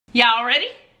Y'all ready?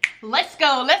 Let's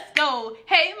go, let's go.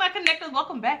 Hey, my connectors,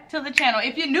 welcome back to the channel.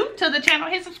 If you're new to the channel,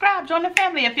 hit subscribe, join the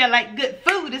family. If you like good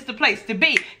food, it's the place to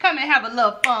be. Come and have a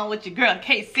little fun with your girl,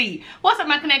 KC. What's up,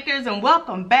 my connectors, and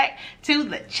welcome back to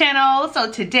the channel. So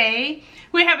today,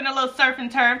 we're having a little surf and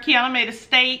turf. KIONA made a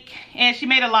steak, and she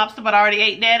made a lobster, but I already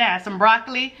ate that. I had some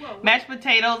broccoli, mashed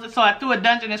potatoes, and so I threw a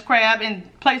Dungeness crab in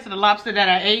place of the lobster that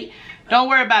I ate. Don't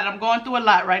worry about it. I'm going through a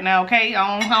lot right now, okay?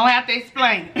 I don't have to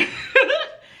explain.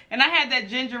 And I had that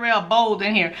ginger ale bold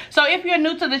in here. So if you're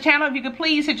new to the channel, if you could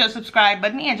please hit your subscribe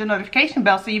button and your notification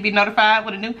bell so you'll be notified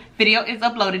when a new video is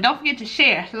uploaded. Don't forget to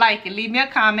share, like, and leave me a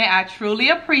comment. I truly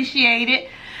appreciate it.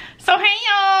 So hey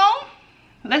y'all,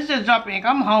 let's just jump in.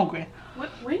 I'm hungry.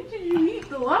 When did you eat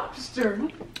the lobster?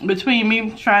 Between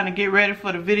me trying to get ready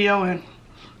for the video and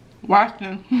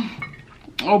watching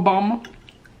Obama.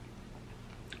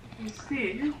 Let's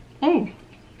see. Oh.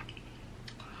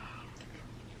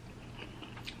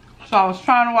 So I was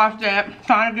trying to watch that,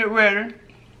 trying to get ready.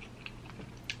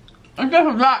 It's just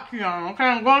a lot, KIONA, okay?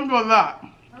 I'm going through a lot.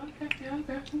 Okay, yeah,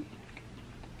 okay.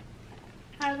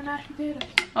 How are the mashed potatoes?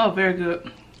 Oh, very good.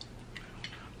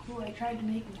 Cool, I tried to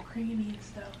make them creamy and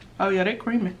stuff. Oh yeah, they're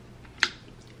creamy.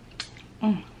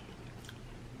 So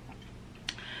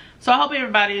I hope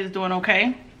everybody is doing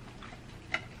okay.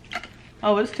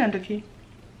 Oh, it's tender key.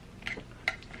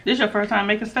 This your first time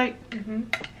making steak? Mm-hmm.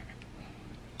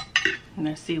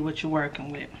 Let's see what you're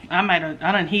working with. I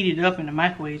done heated it up in the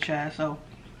microwave, child, so.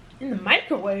 In the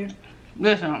microwave?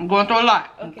 Listen, I'm going through a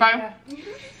lot, okay?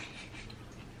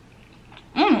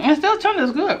 Yeah. It still tender,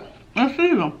 it's good. Let's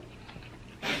see them.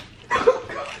 Oh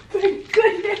God, thank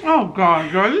goodness. Oh God,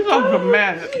 girl, you're so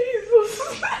dramatic.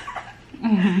 Jesus.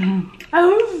 I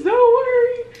was so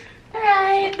worried.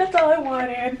 Alright, that's all I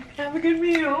wanted. Have a good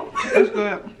meal. It's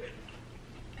good.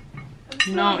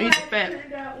 So No, eat the fat.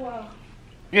 Turned out well.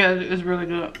 Yeah, it's really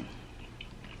good.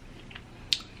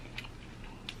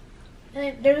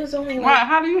 There was only like... Why?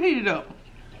 How do you heat it up?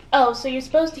 Oh, so you're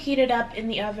supposed to heat it up in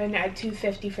the oven at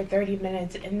 250 for 30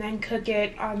 minutes and then cook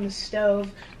it on the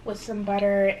stove with some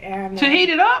butter and... To heat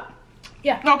it up?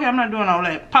 Yeah. Okay, I'm not doing all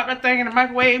that. Pop that thing in the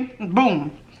microwave,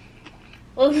 boom.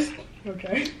 Well,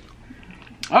 okay.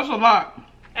 That's a lot.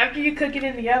 After you cook it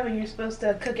in the oven, you're supposed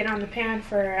to cook it on the pan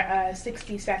for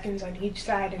 60 seconds on each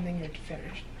side and then you're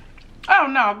finished. Oh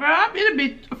no, girl, it'll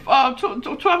be 12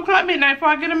 o'clock midnight before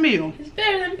I get a meal. It's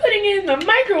better than putting it in the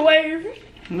microwave.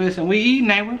 Listen, we eating,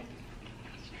 ain't we?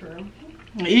 It's true.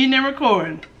 Eating and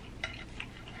recording.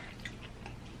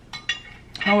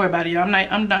 Don't worry about it, y'all.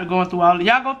 I'm not going through all that.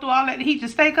 Y'all go through all that to heat your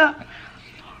steak up?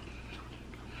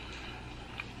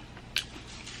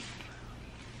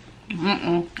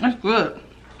 That's good.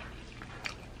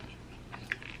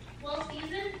 Well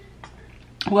seasoned?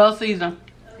 Well seasoned.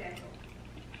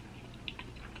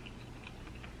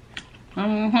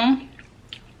 Okay.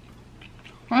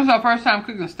 This is our first time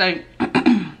cooking steak.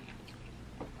 I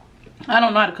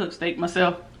don't know how to cook steak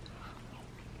myself.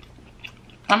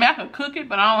 I mean, I can cook it,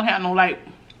 but I don't have no, like,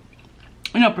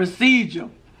 procedure.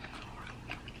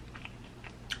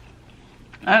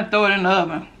 I throw it in the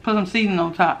oven, put some seasoning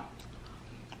on top.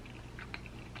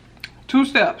 2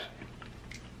 steps.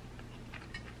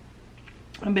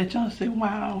 I bet y'all say,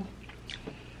 wow.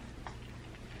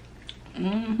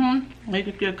 Make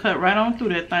it get cut right on through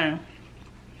that thing.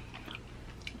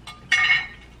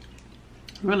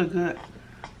 Really good.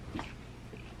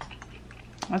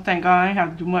 I thank God I ain't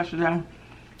have to do much of that.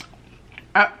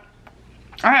 I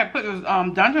had put this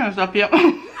Dungeness up here.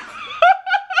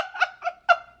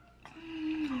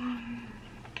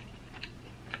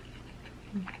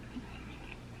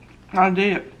 I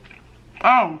did.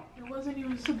 Oh. It wasn't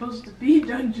even supposed to be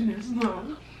Dungeness,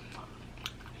 no.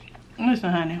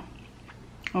 Listen, honey.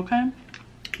 Okay?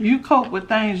 You cope with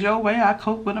things your way, I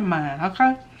cope with mine,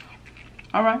 okay?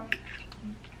 Alright?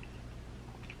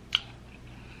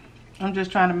 I'm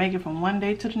just trying to make it from one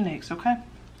day to the next, okay?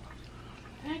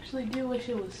 I actually do wish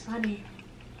it was sunny.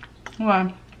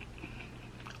 Why?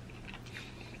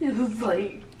 It was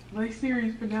like my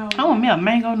series finale. I want me a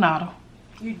mango nata.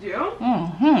 You do?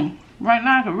 Right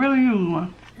now I could really use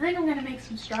one. I think I'm gonna make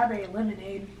some strawberry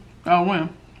lemonade. Oh, when?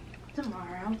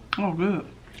 Tomorrow. Oh, good.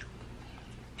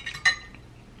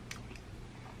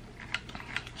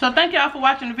 So thank y'all for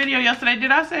watching the video yesterday.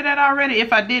 Did I say that already?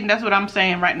 If I didn't, that's what I'm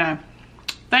saying right now.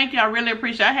 Thank you, I really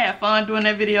appreciate it. I had fun doing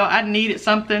that video. I needed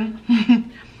something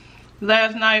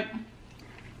last night,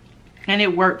 and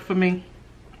it worked for me.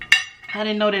 I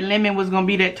didn't know that lemon was gonna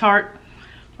be that tart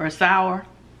or sour.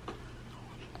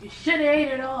 You should have ate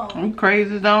it all. I'm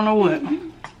crazy, don't know what.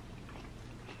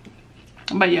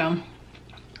 But yeah,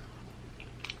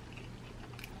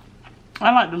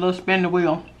 I like the little spin the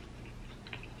wheel.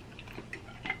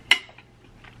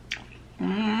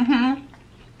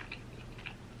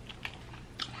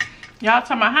 Y'all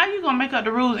talking about how you gonna make up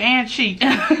the rules and cheat?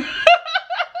 Have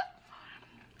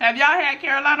y'all had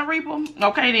Carolina Reaper?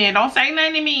 Okay then, don't say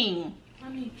nothing to me.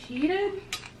 Mommy cheated?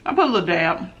 I put a little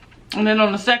dab. And then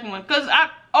on the second one,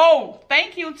 oh,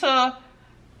 thank you to,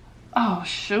 oh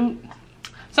shoot.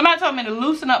 Somebody told me to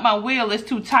loosen up my wheel, it's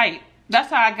too tight.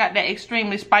 That's how I got that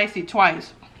extremely spicy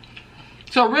twice.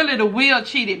 So really the wheel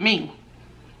cheated me.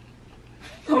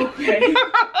 Okay.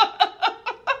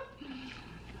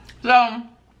 So,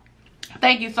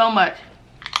 thank you so much.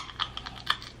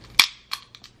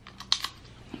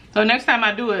 So next time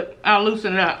I do it, I'll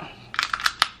loosen it up.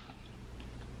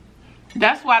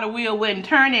 That's why the wheel wasn't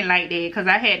turning like that, because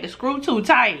I had the screw too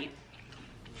tight.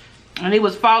 And it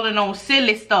was falling on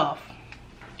silly stuff.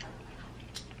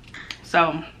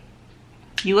 So,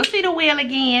 you will see the wheel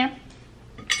again.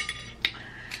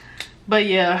 But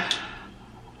yeah.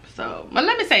 So, but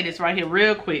let me say this right here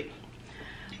real quick.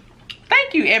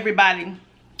 Thank you everybody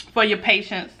for your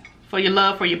patience, for your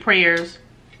love, for your prayers.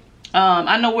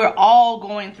 I know we're all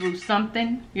going through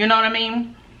something, you know what I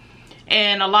mean?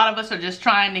 And a lot of us are just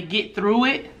trying to get through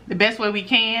it the best way we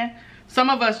can. Some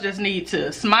of us just need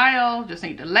to smile, just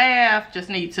need to laugh, just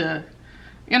need to,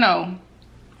 you know.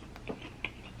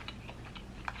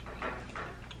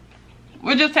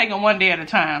 We're just taking one day at a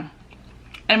time.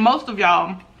 And most of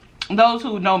y'all, those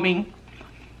who know me,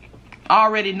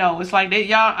 already know. It's like that,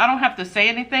 y'all, I don't have to say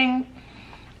anything.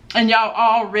 And y'all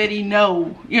already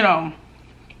know, you know,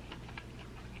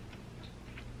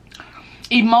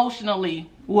 emotionally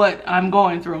what I'm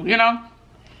going through, you know.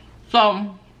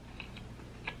 So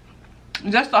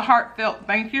just a heartfelt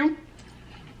thank you.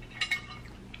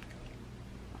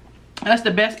 That's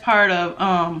the best part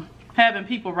of having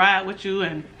people ride with you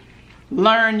and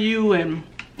learn you, and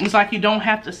it's like you don't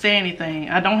have to say anything.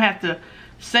 I don't have to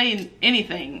say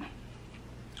anything,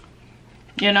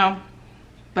 you know.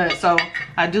 But so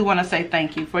I do want to say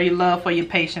thank you for your love, for your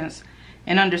patience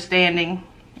and understanding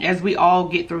as we all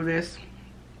get through this.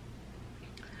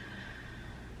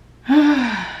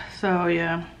 So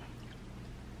yeah,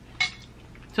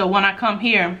 so when I come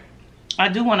here, I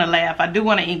do want to laugh, I do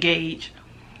want to engage.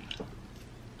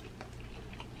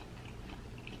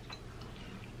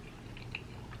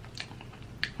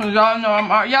 Y'all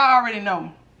know, y'all already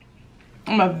know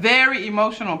I'm a very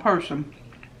emotional person.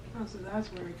 Oh, so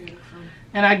that's where I get it from.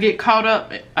 And I get caught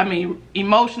up, I mean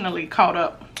emotionally caught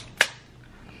up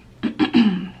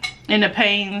in the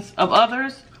pains of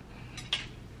others,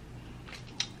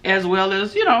 as well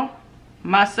as, you know,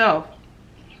 myself,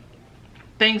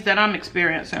 things that I'm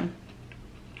experiencing.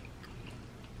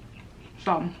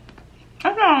 So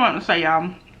that's all I want to say,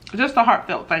 y'all. Just a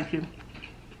heartfelt thank you.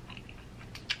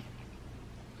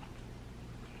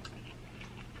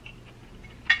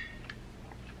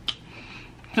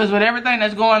 Because with everything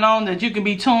that's going on that you can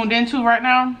be tuned into right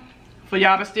now, for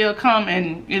y'all to still come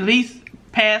and at least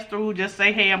pass through, just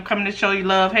say, hey, I'm coming to show you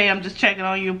love. Hey, I'm just checking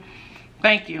on you.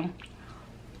 Thank you.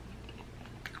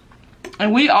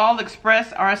 And we all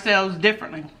express ourselves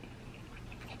differently.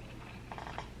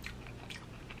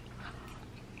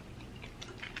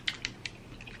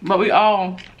 But we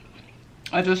all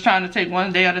are just trying to take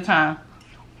one day at a time.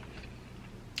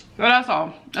 So that's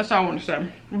all. That's all I want to say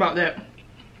about that.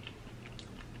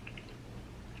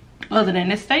 Other than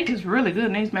this steak is really good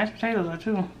and these mashed potatoes are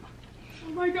too.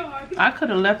 Oh my god. I could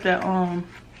have left that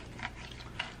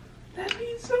That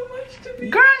means so much to me.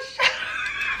 Girl,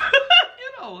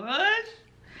 you know, hush.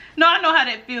 No, I know how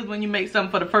that feels when you make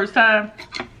something for the first time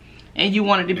and you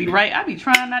want it to be right. I be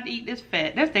trying not to eat this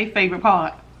fat. That's their favorite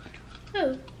part.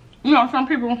 Who? You know, some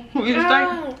people who eat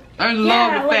steak, they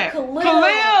love the fat. Khalil.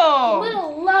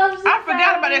 Khalil loves the I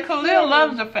forgot about that. Khalil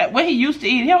loves the fat. What he used to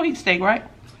eat, he don't eat steak, right?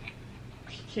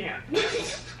 He can't.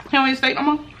 He don't eat steak no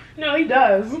more? No, he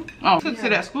does. Oh, he took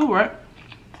it at school, right?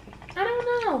 I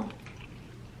don't know.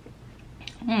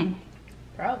 Hmm.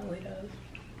 Probably does.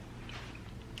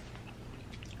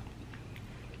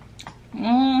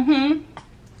 Mm-hmm.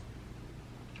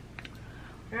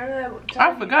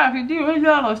 I forgot he did his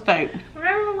yellow steak.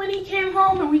 Remember when he came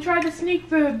home and we tried to sneak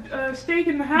the steak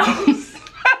in the house? He ain't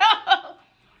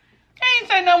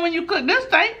say nothing when you cooked this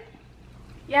steak.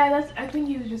 Yeah, I think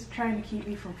he was just trying to keep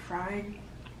me from frying.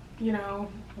 You know,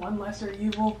 one lesser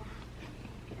evil.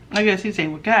 I guess he said,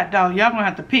 well, God dog, y'all gonna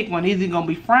have to pick one. Either gonna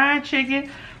be fried chicken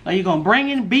or you gonna bring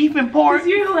in beef and pork. Cause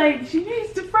you're like, she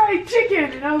needs to fry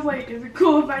chicken. And I was like, is it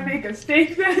cool if I make a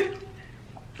steak then?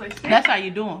 It's like, steak? That's how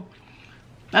you do him.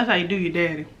 That's how you do your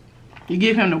daddy. You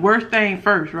give him the worst thing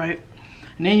first, right?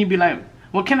 And then you be like,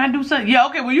 well, can I do something? Yeah,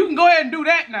 okay, well, you can go ahead and do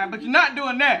that now, but you're not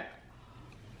doing that.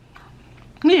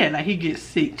 Yeah, like he gets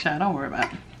sick, child. Don't worry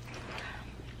about it.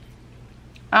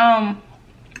 What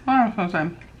was I gonna say?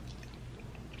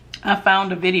 I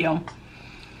found a video.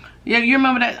 Yeah, you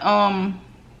remember that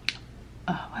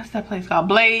what's that place called?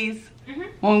 Blaze.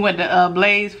 When we went to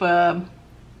Blaze for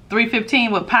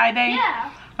 315 with Pie Day.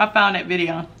 Yeah. I found that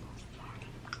video.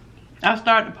 I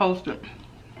started to post it.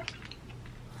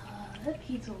 That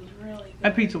pizza was really good.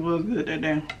 That pizza was good that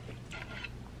day.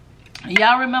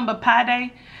 Y'all remember Pie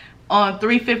Day on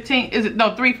 315? Is it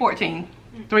no 314?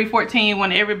 314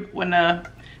 when the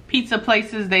pizza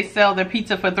places they sell their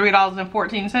pizza for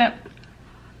 $3.14.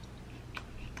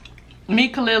 Me,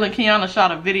 Khalil, and KIONA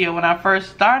shot a video when I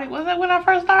first started. Was that when I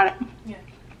first started? Yeah.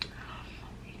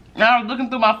 And I was looking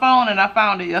through my phone and I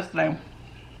found it yesterday.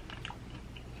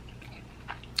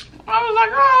 I was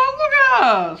like, oh, look at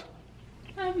us.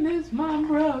 I miss my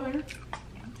brother.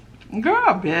 Girl,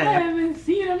 I I bet. haven't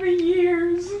seen him in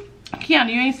years.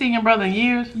 KIONA, you ain't seen your brother in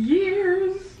years?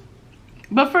 Years.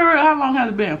 But for real, how long has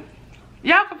it been?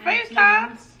 Y'all can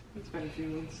FaceTime? It's been a few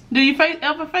months. Do you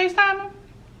ever FaceTime him?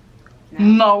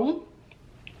 No.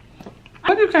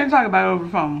 What you can't talk about over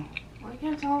the phone? Well, I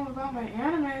can't tell him about my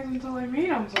animes until I meet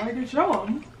him, so I can show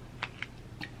him.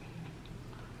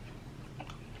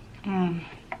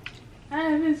 I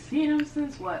haven't seen him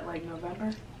since what, like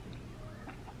November?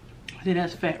 See,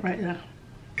 that's fat right there.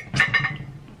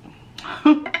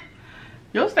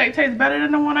 Your steak tastes better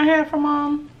than the one I had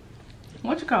from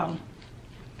what you call them?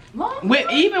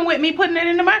 Longhorn? Even with me putting it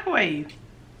in the microwave.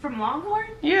 From Longhorn?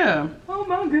 Yeah. Oh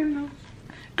my goodness.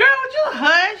 Girl, would you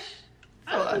hush?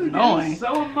 So annoying.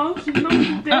 So emotional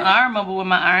today. I remember when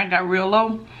my iron got real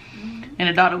low, and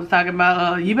the doctor was talking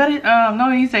about, you better, no,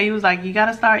 he said, he was like, you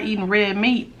gotta start eating red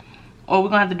meat, or we're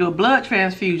gonna have to do a blood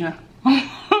transfusion.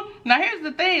 Now here's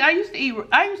the thing, I used to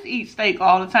eat steak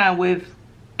all the time with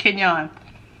Kenyon.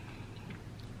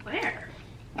 Where?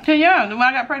 Kenyon, when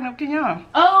I got pregnant with Kenyon.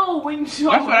 Oh, when you That's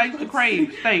what I used to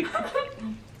crave, steak.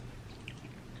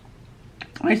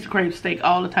 I used to crave steak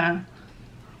all the time.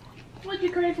 What'd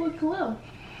you crave with Khalil?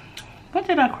 What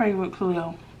did I crave with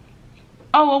Khalil?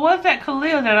 Oh, well, what's that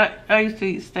Khalil that I used to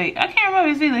eat steak? I can't remember.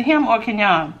 It's either him or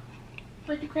Kenyon.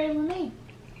 What'd you crave with me?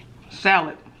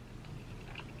 Salad.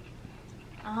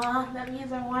 That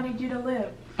means I wanted you to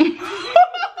live.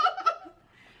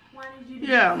 Wanted you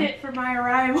to be fit for my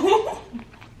arrival.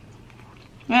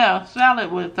 Yeah,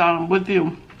 salad with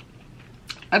you.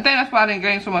 I think that's why I didn't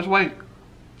gain so much weight.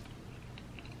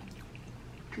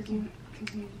 Cause you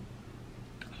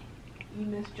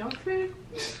miss junk food?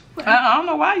 I don't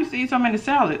know why you eat so many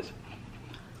salads.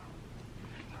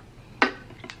 I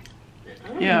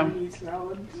don't even eat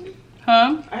salads.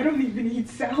 Huh? I don't even eat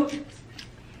salads.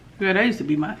 Girl, that used to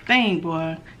be my thing,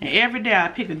 boy. And every day I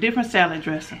pick a different salad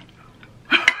dressing.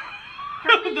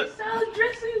 How many salad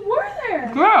dressings were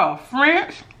there? Girl,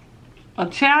 French,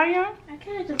 Italian, I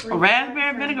kinda just a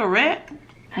raspberry vinaigrette.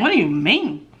 What do you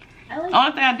mean? Like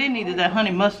Only thing I didn't eat is that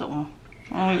honey mustard one.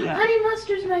 Honey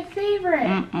mustard's my favorite.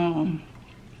 Mm-mm.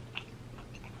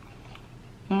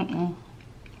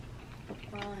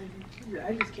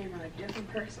 I just came out a different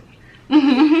person.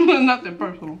 Nothing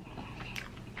personal.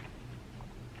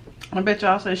 I bet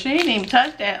y'all said she ain't even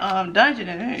touched that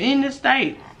Dungeness in the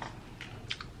steak.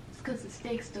 It's because the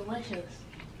steak's delicious.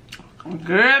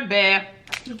 Girl, bear.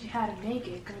 I'll teach you how to make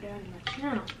it. Go down to my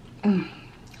channel.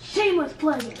 Shameless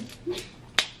plug-in.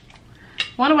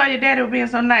 Wonder why your daddy was being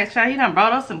so nice, child. He done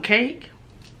brought us some cake.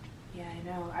 Yeah, I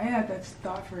know. I had that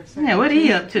thought for a second. Yeah, what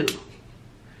he up to?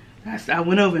 I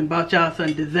went over and bought y'all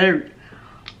some dessert.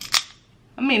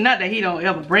 I mean, not that he don't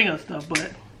ever bring us stuff,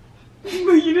 but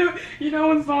you know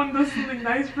when someone does something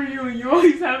nice for you and you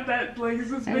always have that like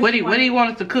suspicion. What do you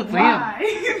want us to cook for him?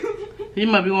 He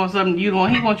might be wanting something you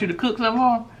want. He wants you to cook something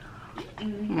for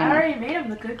him. I already made him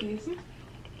the cookies.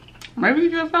 Maybe you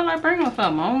just felt like bringing us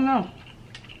something. I don't know.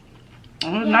 It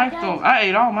was nice though. I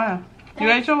ate all mine. You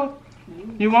ate yours?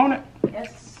 You want it?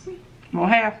 Yes.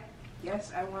 Want half?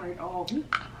 Yes, I want it all.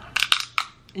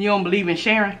 You don't believe in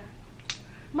sharing?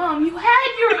 Mom, you had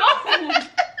your own.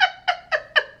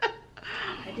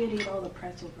 I did eat all the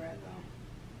pretzel bread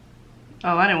though.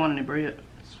 Oh, I didn't want any bread.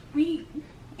 Sweet.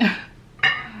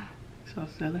 So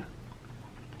silly.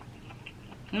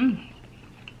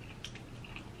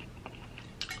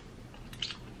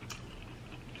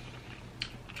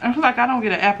 I feel like I don't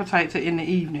get an appetite till in the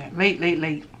evening.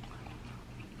 Late.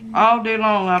 All day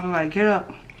long, I was like, get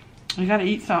up. You gotta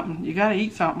eat something. You gotta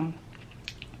eat something.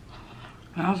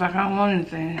 And I was like, I don't want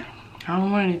anything. I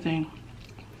don't want anything.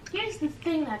 Here's the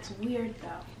thing that's weird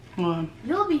though. What?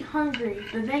 You'll be hungry,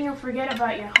 but then you'll forget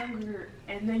about your hunger,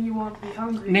 and then you won't be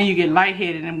hungry. And then you get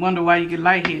lightheaded and wonder why you get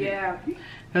lightheaded. Yeah.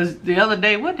 Because the other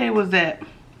day, what day was that?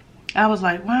 I was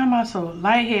like, why am I so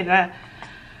lightheaded?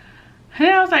 And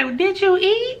I was like, did you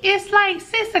eat? It's like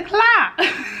 6 o'clock.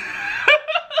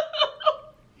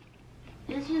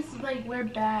 It's just like we're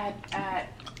bad at...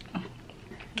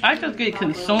 I just get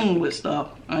consumed with stuff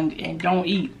and don't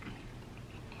eat.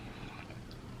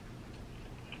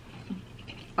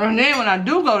 And then when I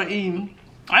do go to eating,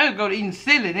 I just go to eating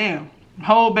silly then.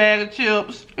 Whole bag of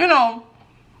chips, you know.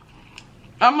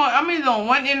 I'm either on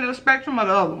one end of the spectrum or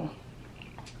the other one.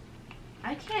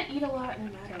 I can't eat a lot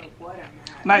no matter what I'm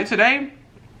at. Like today,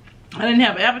 I didn't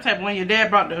have an appetite, but when your dad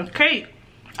brought the cake,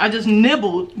 I just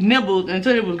nibbled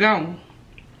until it was gone.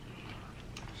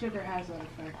 Sugar has that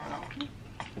effect.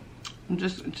 I'm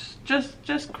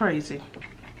just crazy.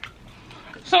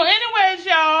 So anyways,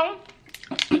 y'all,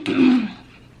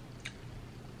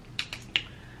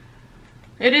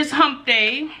 it is hump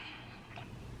day.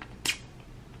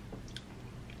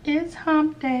 It's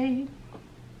hump day.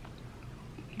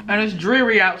 And it's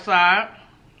dreary outside.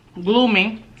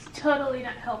 Gloomy. It's totally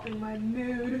not helping my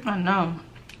mood. I know.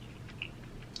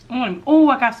 Oh,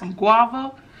 I got some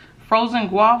guava. Frozen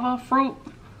guava fruit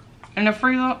in the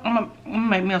freezer. I'm gonna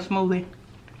make me a smoothie.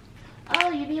 Oh,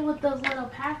 you mean with those little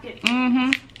packets?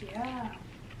 Mm-hmm. Yeah.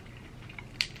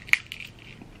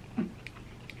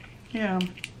 Yeah.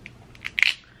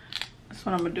 That's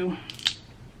what I'm gonna do.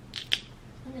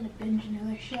 I'm gonna binge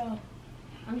another show.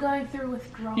 I'm going through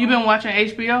withdrawal. You been watching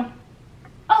HBO?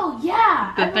 Oh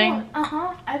yeah. The thing?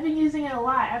 I've been using it a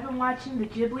lot. I've been watching the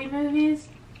Ghibli movies,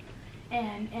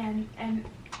 and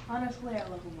honestly, I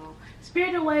love them all.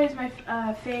 Spirited Away is my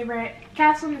favorite.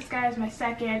 Castle in the Sky is my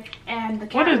second, and the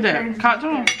Cat What is Returns that?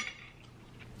 Cartoon?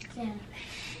 It's anime.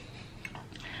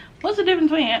 What's the difference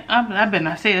between? I better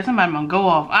not say that. Somebody gonna go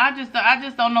off. I just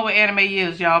don't know what anime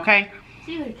is, y'all. Okay? It's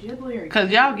either Ghibli or. Cause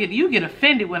y'all get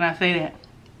offended when I say that.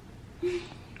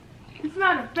 It's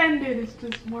not offended. It's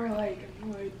just more like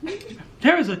annoyed.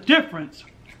 There is a difference.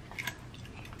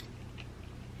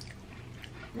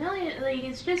 Really, like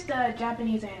it's just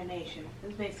Japanese animation.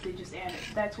 It's basically just anime.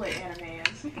 That's what anime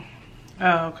is.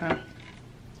 Oh, okay.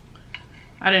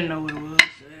 I didn't know what it was.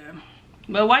 Yeah.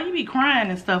 But why you be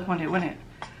crying and stuff when it?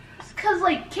 It's cause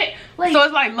like So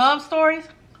it's like love stories.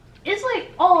 It's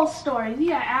like all stories. You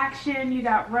got action, you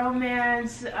got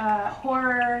romance,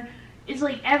 horror. It's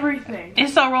like everything.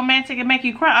 It's so romantic it make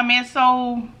you cry. I mean, it's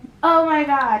so. Oh my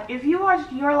god! If you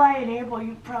watched Your Lie in April,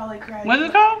 you'd probably cry. What's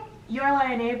it called? Your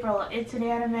Lie in April. It's an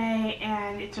anime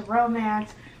and it's a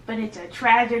romance, but it's a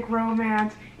tragic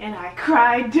romance, and I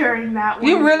cried during that one.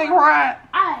 You really cried?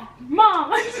 Mom,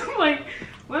 like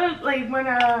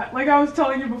I was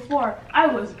telling you before, I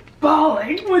was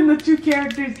bawling when the two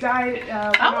characters died.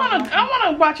 I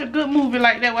wanna watch a good movie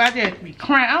like that where I just be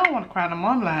crying. I don't wanna cry no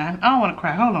more. I'm lying. I don't wanna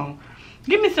cry. Hold on.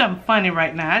 Give me something funny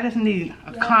right now. I just need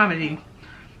a comedy.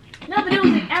 No, but it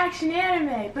was an action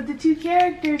anime. But the two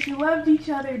characters who loved each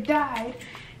other died.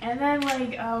 And then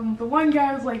like the one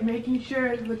guy was like making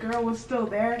sure the girl was still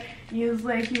there. He was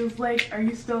like, are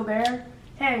you still there?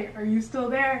 Hey, are you still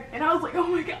there? And I was like, oh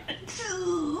my god.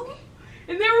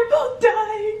 And they were both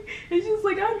dying. And she was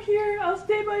like, I'm here. I'll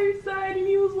stay by your side. And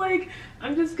he was like,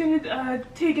 I'm just gonna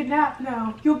take a nap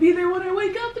now. You'll be there when I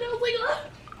wake up. And I was like,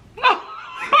 oh.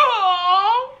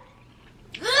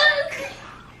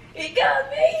 It got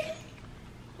me.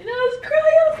 And I was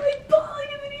crying. I was like bawling.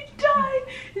 And then he died.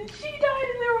 And she died.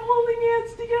 And they were holding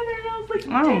hands together. And I was like,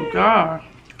 oh damn. god.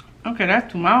 Okay,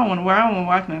 that's too much. I don't want to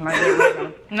watch nothing like that right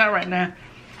now. Not right now.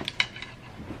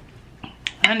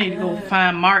 I need to go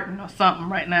find Martin or something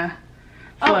right now.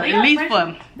 For at least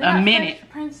for a minute.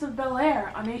 Prince of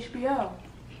Bel-Air on HBO.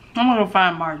 I'm gonna go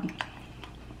find Martin.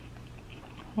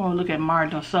 I'm gonna look at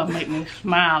Martin or something, make me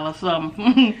smile or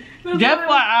something. Just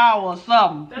for an hour or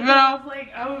something. You know? I was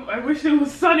like, I wish it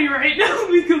was sunny right now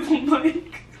because I'm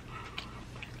like.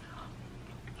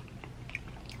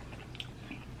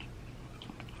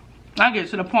 I get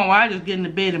to the point where I just get in the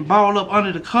bed and ball up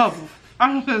under the cover.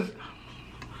 I'm just.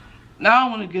 Now I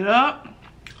want to get up.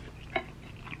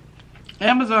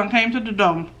 Amazon came to the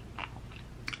door.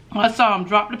 I saw him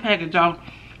drop the package off.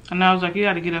 And I was like, you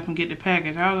got to get up and get the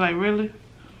package. I was like, really?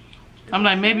 I'm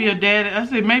like, maybe your dad. I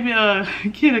said, maybe a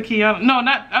kid or KIONA. No,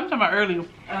 not. I'm talking about earlier.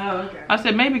 Oh, okay. I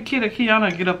said, maybe kid or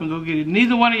KIONA get up and go get it.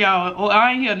 Neither one of y'all. Oh,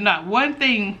 I ain't hear not one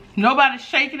thing. Nobody's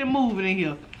shaking and moving in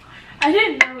here. I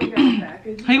didn't know we got the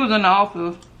package. He was in the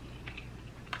office.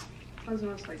 I was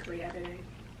most likely editing.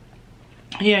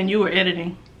 Yeah, and you were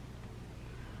editing.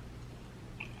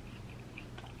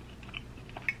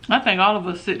 I think all of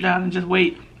us sit down and just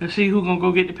wait to see who's gonna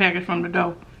go get the package from the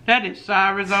door. That is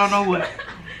Cyrus, I don't know what.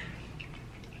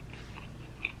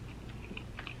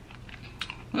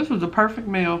 This was a perfect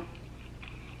meal.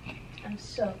 I'm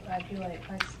so glad you like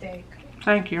my steak.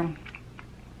 Thank you.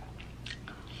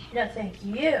 No, thank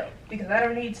you, because I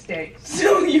don't eat steak.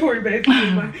 So you were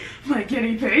basically my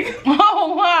guinea pig.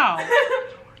 Oh, wow.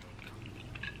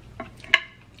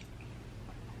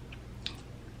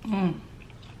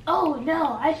 Oh,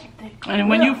 no, I should think. And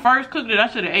when you first cooked it, I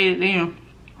should have ate it then.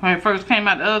 When it first came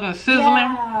out the oven sizzling.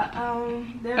 Yeah,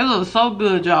 it was so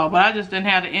good, y'all, but I just didn't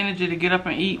have the energy to get up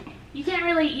and eat. You can't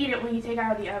really eat it when you take it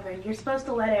out of the oven. You're supposed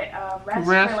to let it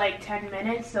rest for like 10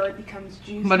 minutes so it becomes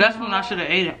juicy. But that's when I should have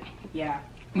ate it. Yeah.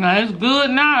 Now, it's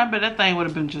good now. I bet that thing would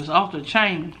have been just off the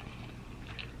chain.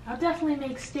 I'll definitely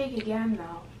make steak again,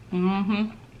 though.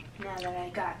 Mm-hmm. Now that I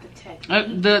got the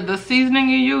technique. The seasoning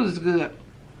you use is good.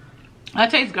 I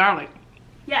taste garlic.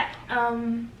 Yeah.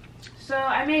 So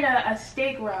I made a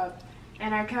steak rub,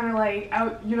 and I kind of like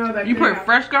you know that. You put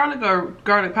fresh garlic or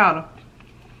garlic powder?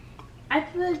 I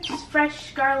put just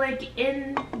fresh garlic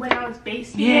in when I was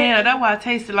basting it. Yeah, that's why I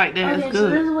tasted like that. Okay, it's so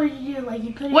good. this is what you do. Like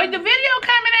you put it. Wait, the video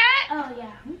coming Oh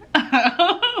yeah.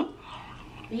 at?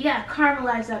 You gotta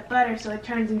caramelize that butter so it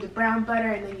turns into brown butter,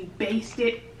 and then you baste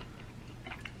it.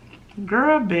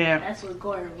 Girl, bad. That's what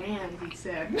Gordon Ramsay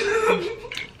said.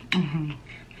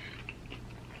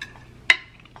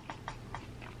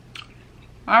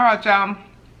 All right, y'all.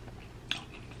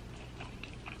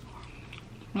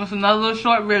 That's another little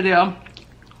short video.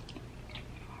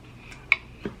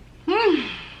 I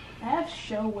have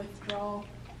show withdrawal.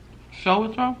 Show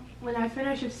withdrawal? When I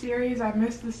finish a series, I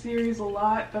miss the series a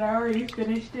lot, but I already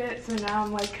finished it, so now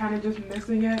I'm like kind of just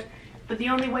missing it. But the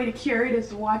only way to cure it is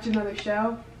to watch another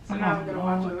show. So now I'm gonna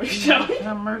watch another show.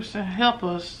 Have mercy, help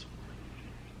us.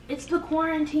 It's the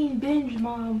quarantine binge,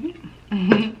 Mom.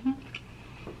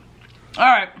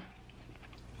 Alright.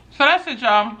 So that's it,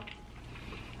 y'all.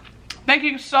 Thank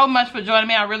you so much for joining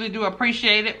me. I really do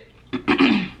appreciate it.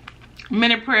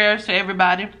 Many prayers to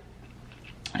everybody.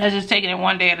 Let's just take it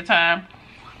one day at a time.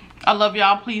 I love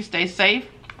y'all. Please stay safe.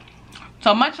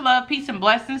 So much love, peace, and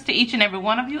blessings to each and every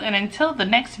one of you. And until the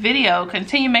next video,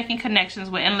 continue making connections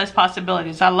with endless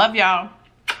possibilities. I love y'all.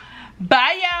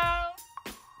 Bye, y'all.